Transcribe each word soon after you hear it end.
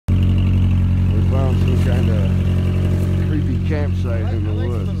kind of creepy campsite in the I like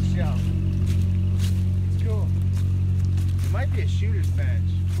woods. the little shelf. It's cool. It might be a shooter's bench.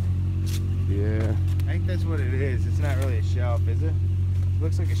 Yeah. I think that's what it is. It's not really a shelf, is it? It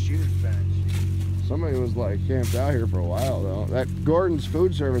looks like a shooter's bench. Somebody was like camped out here for a while though. That Gordon's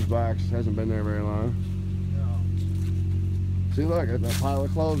food service box hasn't been there very long. No. See, look at that pile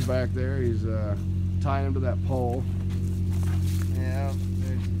of clothes back there. He's tying him to that pole. Yeah,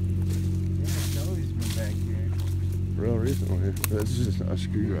 Joey's been back here. Real recently. This is just a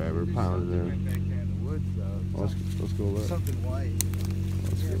screwdriver pounded in. Went back there in the woods though. Let's go look. Something white.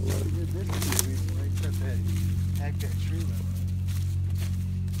 Let's go look. This recently except that hacked that tree limb.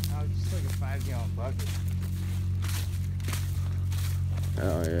 Oh, it's just like a 5-gallon bucket.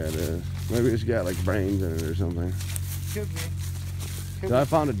 Oh yeah, it is. Maybe it's got like brains in it or something. Could be. So I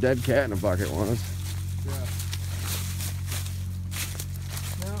found a dead cat in a bucket once. Yeah.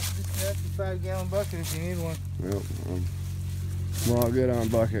 No, that's a 5-gallon bucket if you need one. Yep. I'm all good on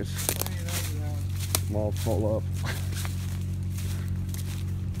buckets. Oh, you know, I'm all full up.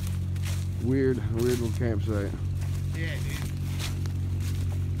 Weird little campsite. yeah, dude.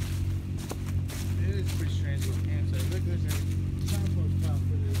 It is a pretty strange little campsite. Look, there's a compost pile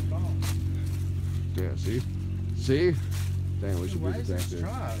for this ball. Yeah, see? See? Damn, we should Why visit is there that there.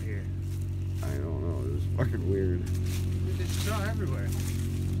 straw out here? I don't know. It was fucking weird. Dude, there's straw everywhere.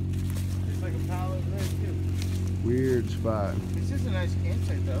 There's like a pile over there too. Weird spot. This is a nice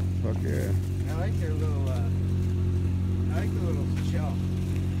campsite though. Fuck yeah. I like their little, I like the little shelf.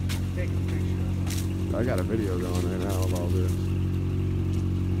 Take a picture of it. I got a video going right now of all this.